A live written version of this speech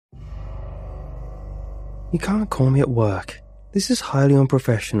"You can't call me at work. This is highly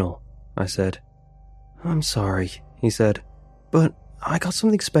unprofessional," I said. "I'm sorry," he said, "but I got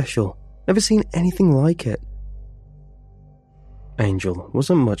something special. Never seen anything like it." Angel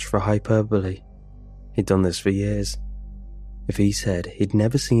wasn't much for hyperbole. He'd done this for years. If he said he'd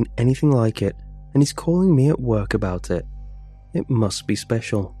never seen anything like it and he's calling me at work about it, it must be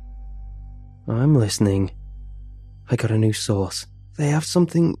special. "I'm listening." "I got a new source. They have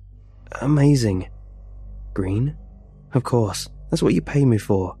something amazing." "Green? Of course, that's what you pay me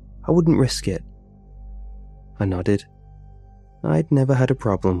for. I wouldn't risk it." I nodded. I'd never had a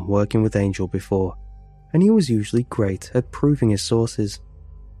problem working with Angel before, and he was usually great at proving his sources.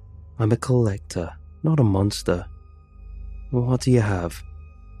 I'm a collector, not a monster. "What do you have?"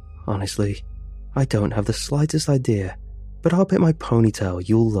 "Honestly, I don't have the slightest idea, but I'll bet my ponytail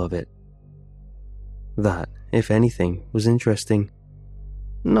you'll love it." That, if anything, was interesting.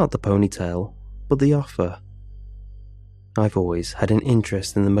 Not the ponytail, but the offer. I've always had an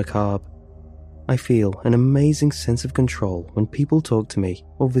interest in the macabre. I feel an amazing sense of control when people talk to me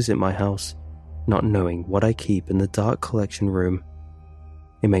or visit my house, not knowing what I keep in the dark collection room.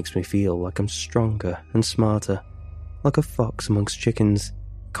 It makes me feel like I'm stronger and smarter, like a fox amongst chickens,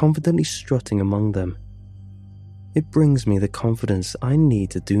 confidently strutting among them. It brings me the confidence I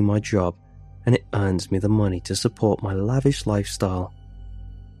need to do my job, and it earns me the money to support my lavish lifestyle.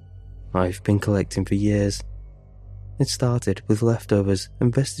 I've been collecting for years. It started with leftovers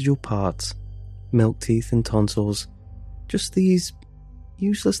and vestigial parts, milk teeth and tonsils, just these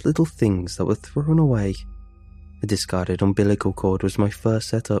useless little things that were thrown away. A discarded umbilical cord was my first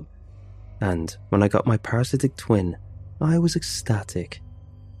setup, and when I got my parasitic twin, I was ecstatic.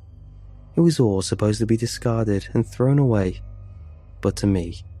 It was all supposed to be discarded and thrown away, but to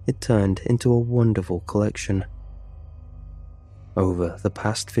me, it turned into a wonderful collection. Over the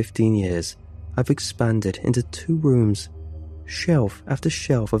past 15 years, I've expanded into 2 rooms, shelf after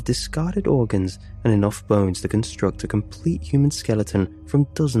shelf of discarded organs and enough bones to construct a complete human skeleton from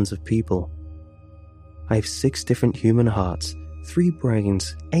dozens of people. I have 6 different human hearts, 3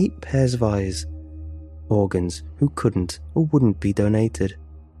 brains, 8 pairs of eyes, organs who couldn't or wouldn't be donated.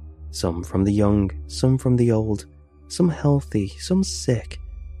 Some from the young, some from the old, some healthy, some sick,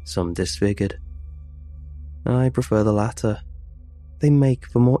 some disfigured. I prefer the latter. They make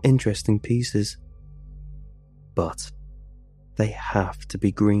for more interesting pieces. But they have to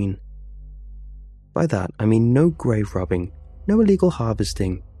be green. By that I mean no grave robbing, no illegal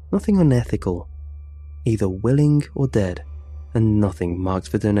harvesting, nothing unethical. Either willing or dead, and nothing marked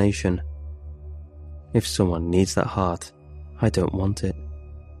for donation. If someone needs that heart, I don't want it.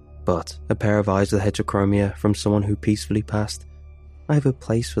 But a pair of eyes with heterochromia from someone who peacefully passed, I have a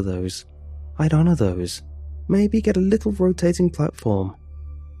place for those. I'd honor those. Maybe get a little rotating platform.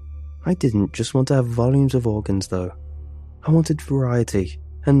 I didn't just want to have volumes of organs though. I wanted variety,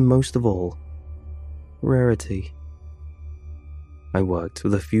 and most of all, rarity. I worked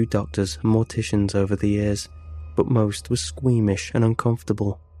with a few doctors and morticians over the years, but most were squeamish and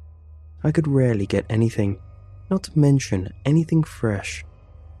uncomfortable. I could rarely get anything, not to mention anything fresh.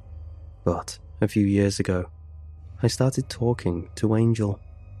 But a few years ago, I started talking to Angel.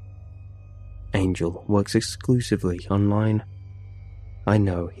 Angel works exclusively online. I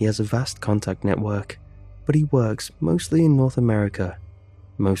know he has a vast contact network, but he works mostly in North America,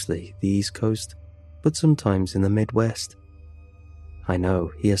 mostly the East Coast, but sometimes in the Midwest. I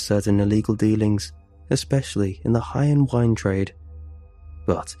know he has certain illegal dealings, especially in the high-end wine trade,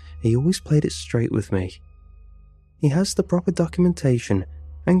 but he always played it straight with me. He has the proper documentation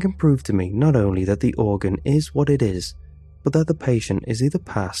and can prove to me not only that the organ is what it is, but that the patient is either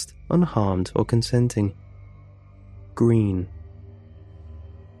passed, unharmed, or consenting. Green.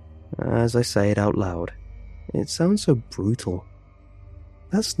 As I say it out loud, it sounds so brutal.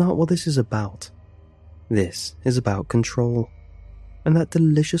 That's not what this is about. This is about control, and that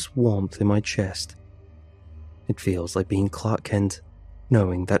delicious warmth in my chest. It feels like being Clark Kent,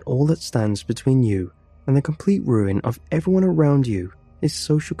 knowing that all that stands between you and the complete ruin of everyone around you is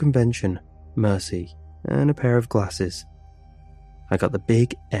social convention, mercy, and a pair of glasses. I got the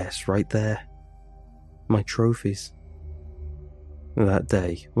big S right there. My trophies. That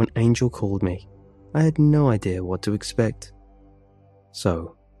day, when Angel called me, I had no idea what to expect.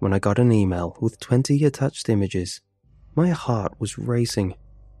 So, when I got an email with 20 attached images, my heart was racing.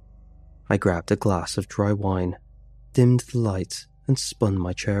 I grabbed a glass of dry wine, dimmed the lights, and spun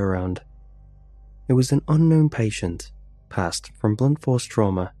my chair around. It was an unknown patient, passed from blunt force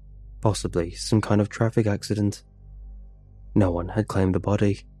trauma, possibly some kind of traffic accident. No one had claimed the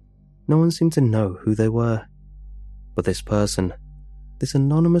body. No one seemed to know who they were. But this person, this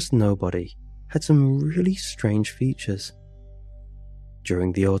anonymous nobody, had some really strange features.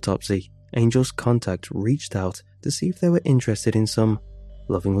 During the autopsy, Angel's contact reached out to see if they were interested in some,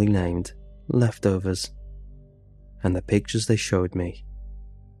 lovingly named, leftovers. And the pictures they showed me,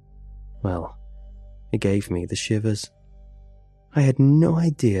 well, it gave me the shivers. I had no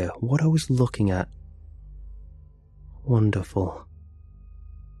idea what I was looking at. Wonderful.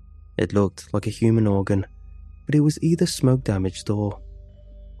 It looked like a human organ, but it was either smoke damaged or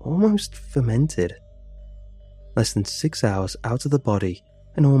almost fermented. Less than 6 hours out of the body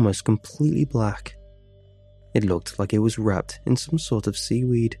and almost completely black. It looked like it was wrapped in some sort of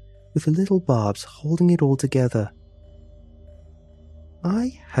seaweed with little barbs holding it all together.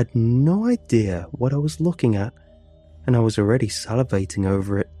 I had no idea what I was looking at, and I was already salivating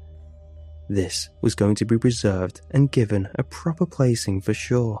over it. This was going to be preserved and given a proper placing for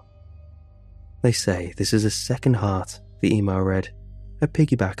sure. They say this is a second heart, the email read, a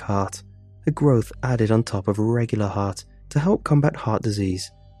piggyback heart, a growth added on top of a regular heart to help combat heart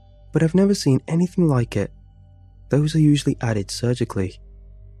disease, but I've never seen anything like it. Those are usually added surgically.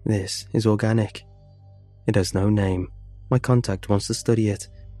 This is organic. It has no name. My contact wants to study it,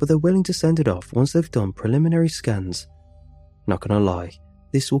 but they're willing to send it off once they've done preliminary scans. Not gonna lie,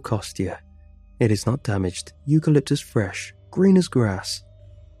 this will cost you. It is not damaged, eucalyptus fresh, green as grass.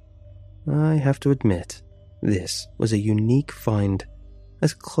 I have to admit, this was a unique find,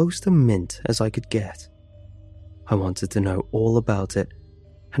 as close to mint as I could get. I wanted to know all about it,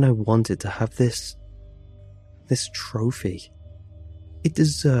 and I wanted to have this trophy. It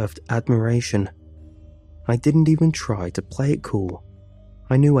deserved admiration. I didn't even try to play it cool.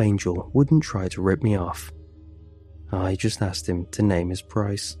 I knew Angel wouldn't try to rip me off. I just asked him to name his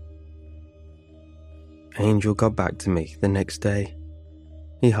price. Angel got back to me the next day.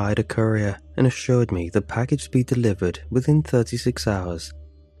 He hired a courier and assured me the package would be delivered within 36 hours.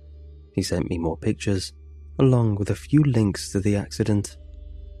 He sent me more pictures, along with a few links to the accident.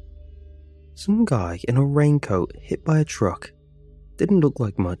 Some guy in a raincoat hit by a truck. Didn't look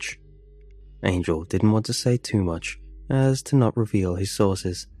like much. Angel didn't want to say too much, as to not reveal his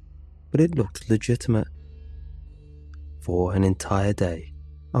sources, but it looked legitimate. For an entire day,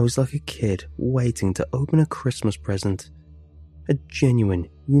 I was like a kid waiting to open a Christmas present. A genuine,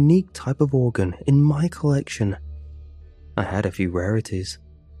 unique type of organ in my collection. I had a few rarities,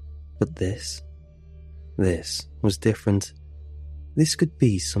 but this was different. This could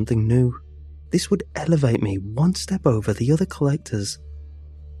be something new. This would elevate me one step over the other collectors.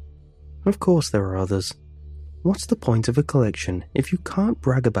 Of course there are others. What's the point of a collection if you can't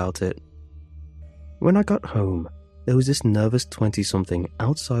brag about it? When I got home, there was this nervous 20-something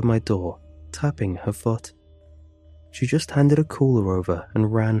outside my door, tapping her foot. She just handed a cooler over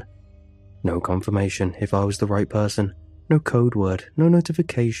and ran. No confirmation if I was the right person, no code word, no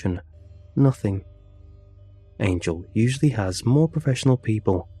notification, nothing. Angel usually has more professional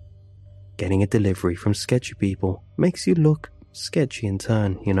people. Getting a delivery from sketchy people makes you look sketchy in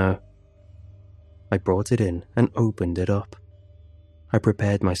turn, you know. I brought it in and opened it up. I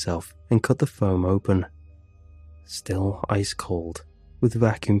prepared myself and cut the foam open. Still ice cold, with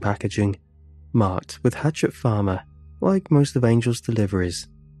vacuum packaging, marked with Hatchet Farmer, like most of Angel's deliveries.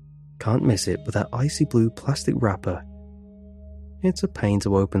 Can't miss it with that icy blue plastic wrapper. It's a pain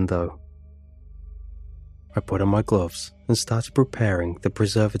to open though. I put on my gloves and started preparing the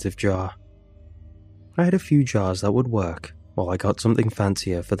preservative jar. I had a few jars that would work while I got something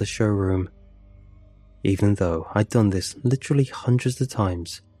fancier for the showroom. Even though I'd done this literally hundreds of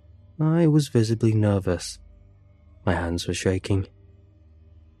times, I was visibly nervous. My hands were shaking.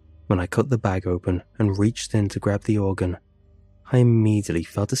 When I cut the bag open and reached in to grab the organ, I immediately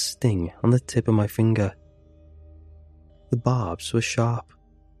felt a sting on the tip of my finger. The barbs were sharp.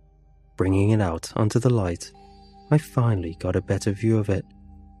 Bringing it out onto the light, I finally got a better view of it.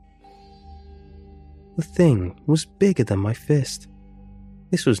 The thing was bigger than my fist.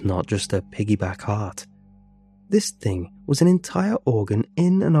 This was not just a piggyback heart. This thing was an entire organ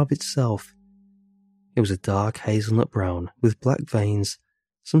in and of itself. It was a dark hazelnut brown with black veins,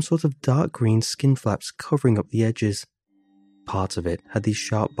 some sort of dark green skin flaps covering up the edges. Parts of it had these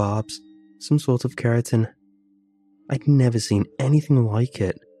sharp barbs, some sort of keratin. I'd never seen anything like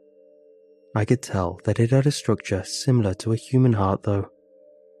it. I could tell that it had a structure similar to a human heart though.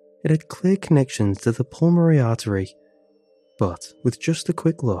 It had clear connections to the pulmonary artery, but with just a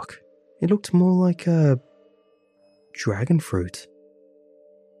quick look, it looked more like a dragon fruit.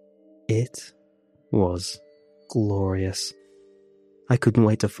 It was glorious. I couldn't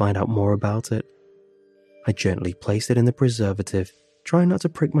wait to find out more about it. I gently placed it in the preservative, trying not to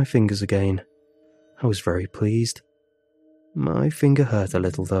prick my fingers again. I was very pleased. My finger hurt a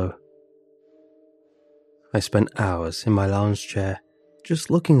little though. I spent hours in my lounge chair, just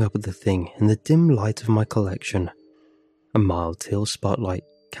looking up at the thing in the dim light of my collection, a mild teal spotlight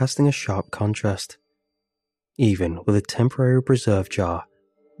casting a sharp contrast. Even with a temporary preserve jar,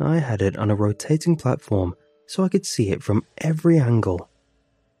 I had it on a rotating platform so I could see it from every angle.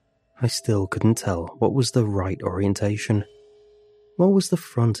 I still couldn't tell what was the right orientation. What was the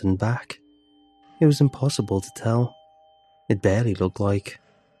front and back? It was impossible to tell. It barely looked like,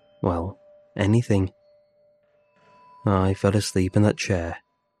 well, anything. I fell asleep in that chair,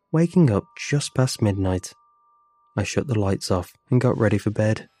 waking up just past midnight. I shut the lights off and got ready for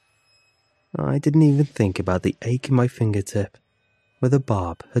bed. I didn't even think about the ache in my fingertip, where the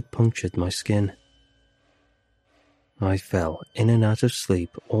barb had punctured my skin. I fell in and out of sleep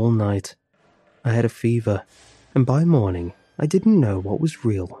all night. I had a fever, and by morning I didn't know what was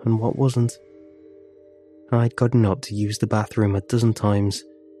real and what wasn't. I'd gotten up to use the bathroom a dozen times,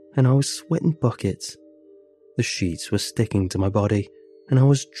 and I was sweating buckets. The sheets were sticking to my body, and I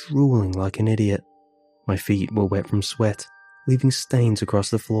was drooling like an idiot. My feet were wet from sweat, leaving stains across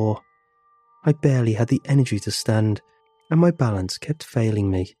the floor. I barely had the energy to stand, and my balance kept failing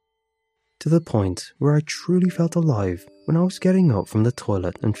me, to the point where I truly felt alive when I was getting up from the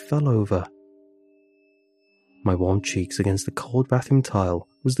toilet and fell over. My warm cheeks against the cold bathroom tile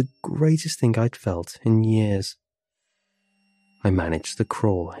was the greatest thing I'd felt in years. I managed to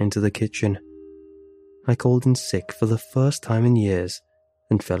crawl into the kitchen. I called in sick for the first time in years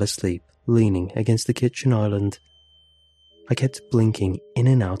and fell asleep leaning against the kitchen island. I kept blinking in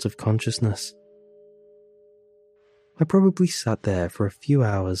and out of consciousness. I probably sat there for a few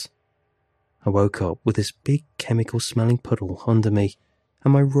hours. I woke up with this big chemical-smelling puddle under me,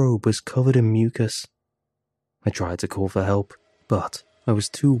 and my robe was covered in mucus. I tried to call for help, but I was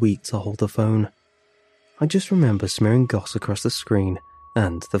too weak to hold the phone. I just remember smearing goss across the screen,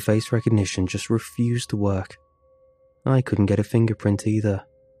 and the face recognition just refused to work. I couldn't get a fingerprint either.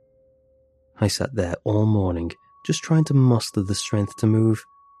 I sat there all morning, just trying to muster the strength to move.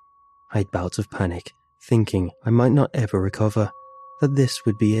 I had bouts of panic, thinking I might not ever recover, that this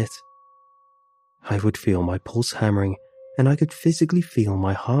would be it. I would feel my pulse hammering, and I could physically feel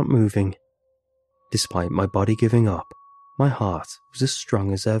my heart moving. Despite my body giving up, my heart was as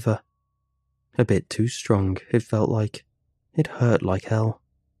strong as ever. A bit too strong, it felt like. It hurt like hell.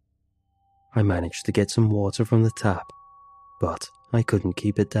 I managed to get some water from the tap, but I couldn't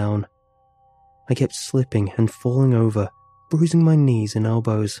keep it down. I kept slipping and falling over, bruising my knees and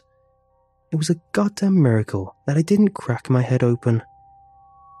elbows. It was a goddamn miracle that I didn't crack my head open.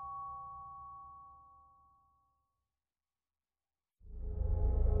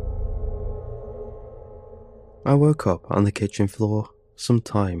 I woke up on the kitchen floor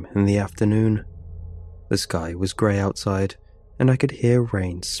sometime in the afternoon. The sky was grey outside, and I could hear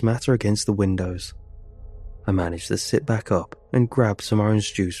rain smatter against the windows. I managed to sit back up and grab some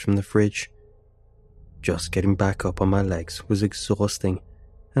orange juice from the fridge. Just getting back up on my legs was exhausting,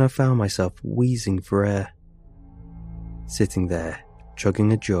 and I found myself wheezing for air. Sitting there,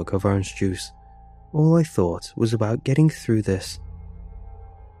 chugging a jug of orange juice, all I thought was about getting through this.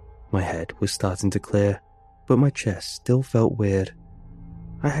 My head was starting to clear, but my chest still felt weird.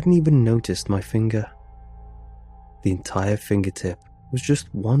 I hadn't even noticed my finger. The entire fingertip was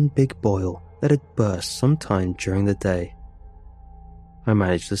just one big boil that had burst sometime during the day. I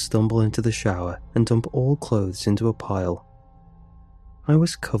managed to stumble into the shower and dump all clothes into a pile. I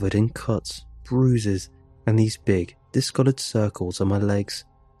was covered in cuts, bruises, and these big, discolored circles on my legs.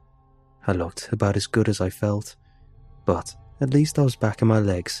 I looked about as good as I felt, but at least I was back on my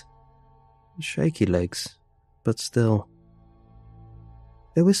legs. Shaky legs, but still.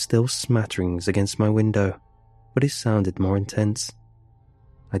 There were still smatterings against my window, but it sounded more intense.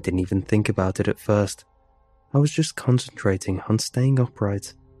 I didn't even think about it at first. I was just concentrating on staying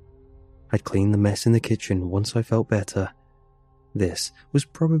upright. I'd clean the mess in the kitchen once I felt better. This was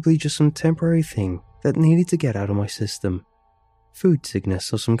probably just some temporary thing that needed to get out of my system. Food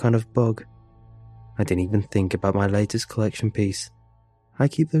sickness or some kind of bug. I didn't even think about my latest collection piece. I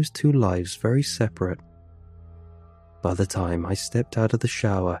keep those two lives very separate. By the time I stepped out of the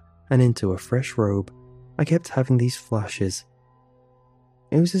shower and into a fresh robe, I kept having these flashes.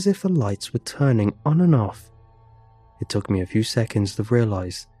 It was as if the lights were turning on and off. It took me a few seconds to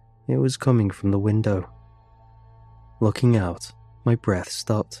realize it was coming from the window. Looking out, my breath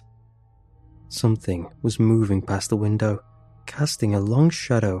stopped. Something was moving past the window, casting a long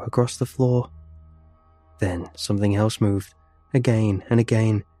shadow across the floor. Then something else moved, again and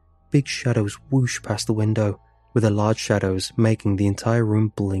again. Big shadows whooshed past the window, with the large shadows making the entire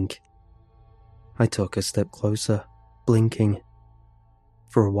room blink. I took a step closer, blinking.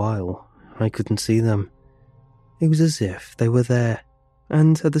 For a while, I couldn't see them. It was as if they were there,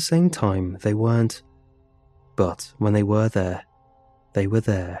 and at the same time they weren't. But when they were there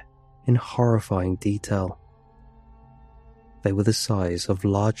in horrifying detail. They were the size of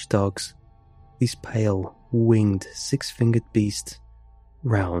large dogs, these pale, winged, six-fingered beasts,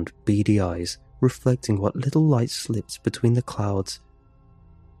 round, beady eyes reflecting what little light slipped between the clouds.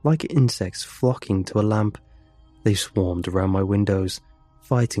 Like insects flocking to a lamp, they swarmed around my windows,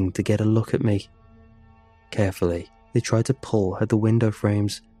 fighting to get a look at me. Carefully, they tried to pull at the window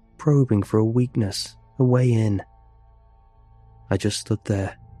frames, probing for a weakness, a way in. I just stood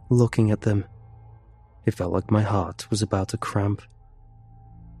there, looking at them. It felt like my heart was about to cramp.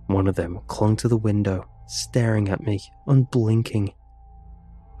 One of them clung to the window, staring at me, unblinking.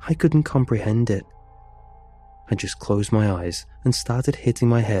 I couldn't comprehend it. I just closed my eyes and started hitting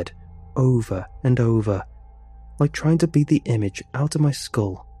my head over and over, like trying to beat the image out of my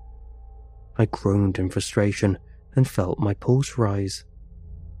skull. I groaned in frustration and felt my pulse rise.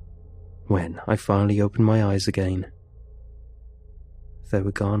 When I finally opened my eyes again, they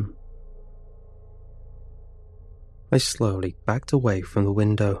were gone. I slowly backed away from the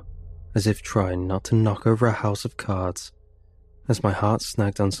window, as if trying not to knock over a house of cards. As my heart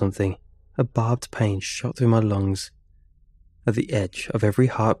snagged on something, a barbed pain shot through my lungs. At the edge of every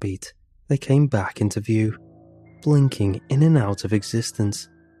heartbeat, they came back into view, blinking in and out of existence.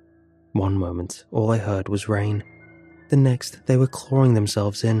 One moment, all I heard was rain. The next, they were clawing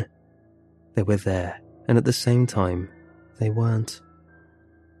themselves in. They were there, and at the same time, they weren't.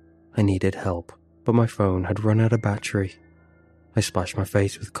 I needed help, but my phone had run out of battery. I splashed my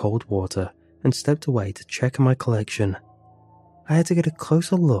face with cold water and stepped away to check on my collection. I had to get a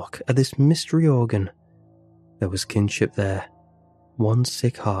closer look at this mystery organ. There was kinship there, one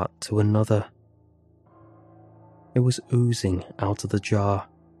sick heart to another. It was oozing out of the jar.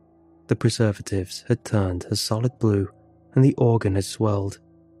 The preservatives had turned a solid blue, and the organ had swelled.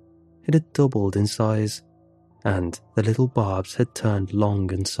 It had doubled in size, and the little barbs had turned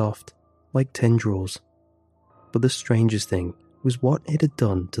long and soft, like tendrils. But the strangest thing was what it had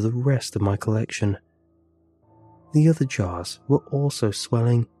done to the rest of my collection. The other jars were also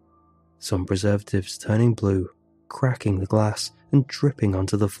swelling, some preservatives turning blue, cracking the glass and dripping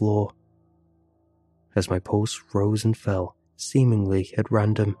onto the floor. As my pulse rose and fell, seemingly at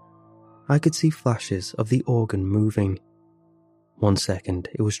random, I could see flashes of the organ moving. 1 second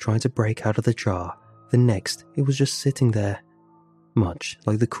it was trying to break out of the jar, the next it was just sitting there. Much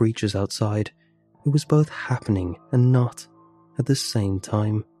like the creatures outside, it was both happening and not, at the same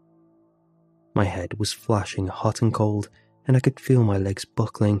time. My head was flashing hot and cold, and I could feel my legs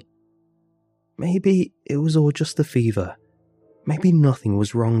buckling. Maybe it was all just the fever. Maybe nothing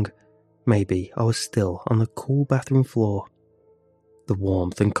was wrong. Maybe I was still on the cool bathroom floor. The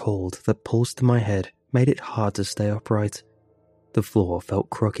warmth and cold that pulsed to my head made it hard to stay upright. The floor felt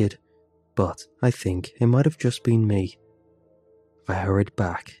crooked, but I think it might have just been me. I hurried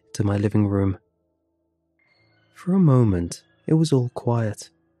back to my living room. For a moment, it was all quiet.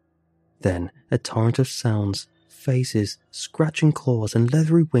 Then a torrent of sounds, faces, scratching claws and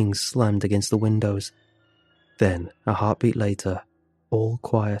leathery wings slammed against the windows. Then, a heartbeat later, all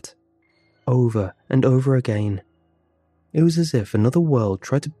quiet. Over and over again. It was as if another world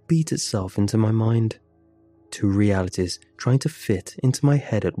tried to beat itself into my mind. Two realities trying to fit into my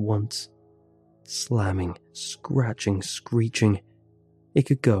head at once. Slamming, scratching, screeching. It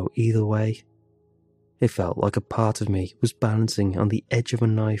could go either way. It felt like a part of me was balancing on the edge of a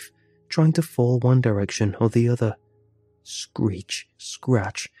knife, trying to fall one direction or the other. Screech,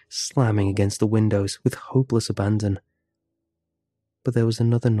 scratch, slamming against the windows with hopeless abandon. But there was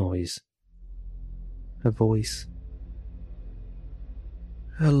another noise. A voice.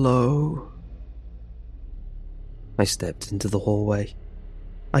 Hello? I stepped into the hallway.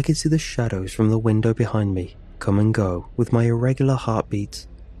 I could see the shadows from the window behind me come and go with my irregular heartbeats.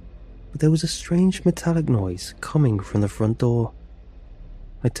 But there was a strange metallic noise coming from the front door.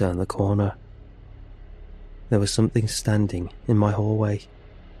 I turned the corner. There was something standing in my hallway,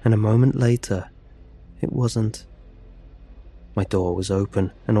 and a moment later, it wasn't. My door was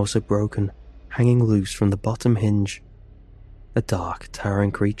open and also broken, hanging loose from the bottom hinge. A dark,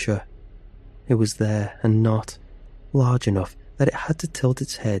 towering creature. It was there and not, large enough that it had to tilt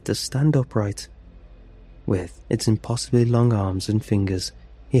its head to stand upright. With its impossibly long arms and fingers,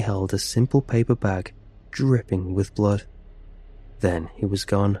 he held a simple paper bag, dripping with blood. Then he was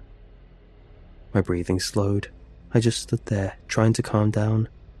gone. My breathing slowed. I just stood there, trying to calm down.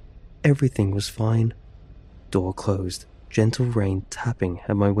 Everything was fine. Door closed, gentle rain tapping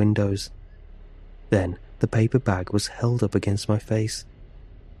at my windows. Then the paper bag was held up against my face.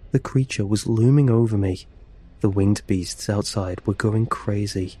 The creature was looming over me, The winged beasts outside were going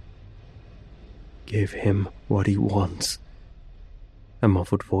crazy. "Give him what he wants," a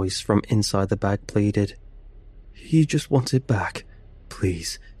muffled voice from inside the bag pleaded. "He just wants it back.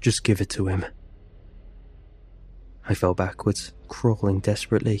 Please, just give it to him." I fell backwards, crawling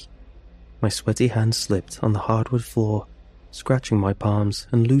desperately. My sweaty hands slipped on the hardwood floor, scratching my palms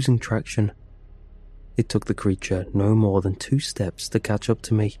and losing traction. It took the creature no more than 2 steps to catch up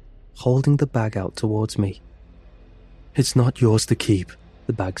to me, holding the bag out towards me. "It's not yours to keep,"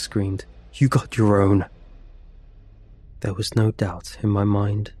 the bag screamed. "You got your own." There was no doubt in my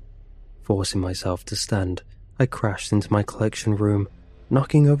mind. Forcing myself to stand, I crashed into my collection room,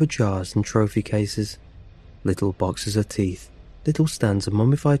 knocking over jars and trophy cases. Little boxes of teeth, little stands of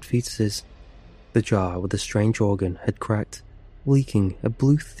mummified fetuses. The jar with the strange organ had cracked, leaking a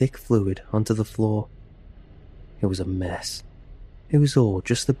blue thick fluid onto the floor. It was a mess. It was all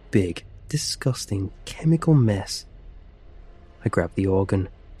just a big, disgusting, chemical mess. I grabbed the organ,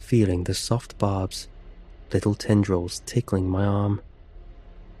 feeling the soft barbs, little tendrils tickling my arm.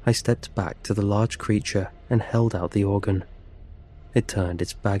 I stepped back to the large creature and held out the organ. It turned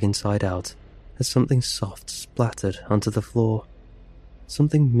its bag inside out as something soft splattered onto the floor.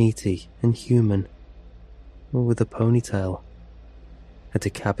 Something meaty and human, with a ponytail. A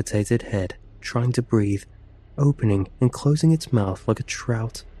decapitated head trying to breathe, opening and closing its mouth like a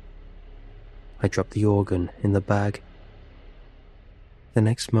trout. I dropped the organ in the bag. The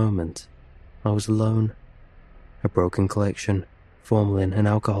next moment, I was alone. A broken collection, formalin and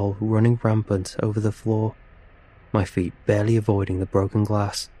alcohol running rampant over the floor, my feet barely avoiding the broken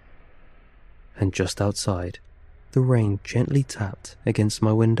glass. And just outside, the rain gently tapped against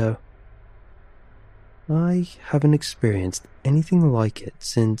my window. I haven't experienced anything like it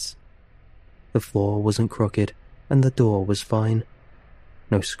since. The floor wasn't crooked and the door was fine.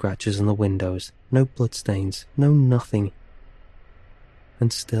 No scratches on the windows, no bloodstains, no nothing.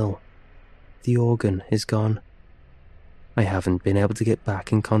 And still, the organ is gone. I haven't been able to get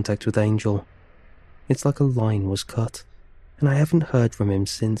back in contact with Angel. It's like a line was cut, and I haven't heard from him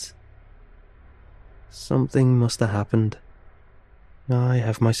since. Something must have happened. I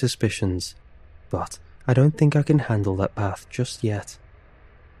have my suspicions, but I don't think I can handle that path just yet.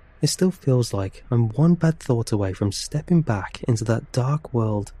 It still feels like I'm one bad thought away from stepping back into that dark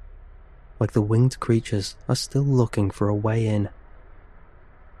world, like the winged creatures are still looking for a way in.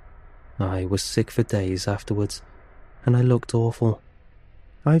 I was sick for days afterwards, and I looked awful.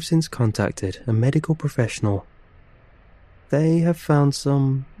 I've since contacted a medical professional. They have found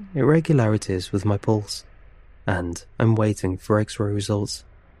some irregularities with my pulse, and I'm waiting for X-ray results.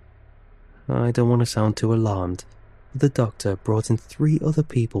 I don't want to sound too alarmed, but the doctor brought in 3 other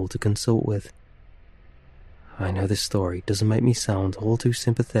people to consult with. I know this story doesn't make me sound all too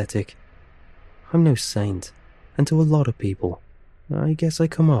sympathetic. I'm no saint, and to a lot of people, I guess I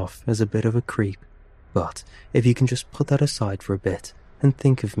come off as a bit of a creep. But if you can just put that aside for a bit and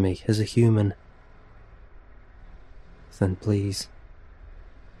think of me as a human, then please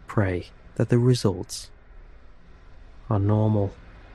pray that the results are normal.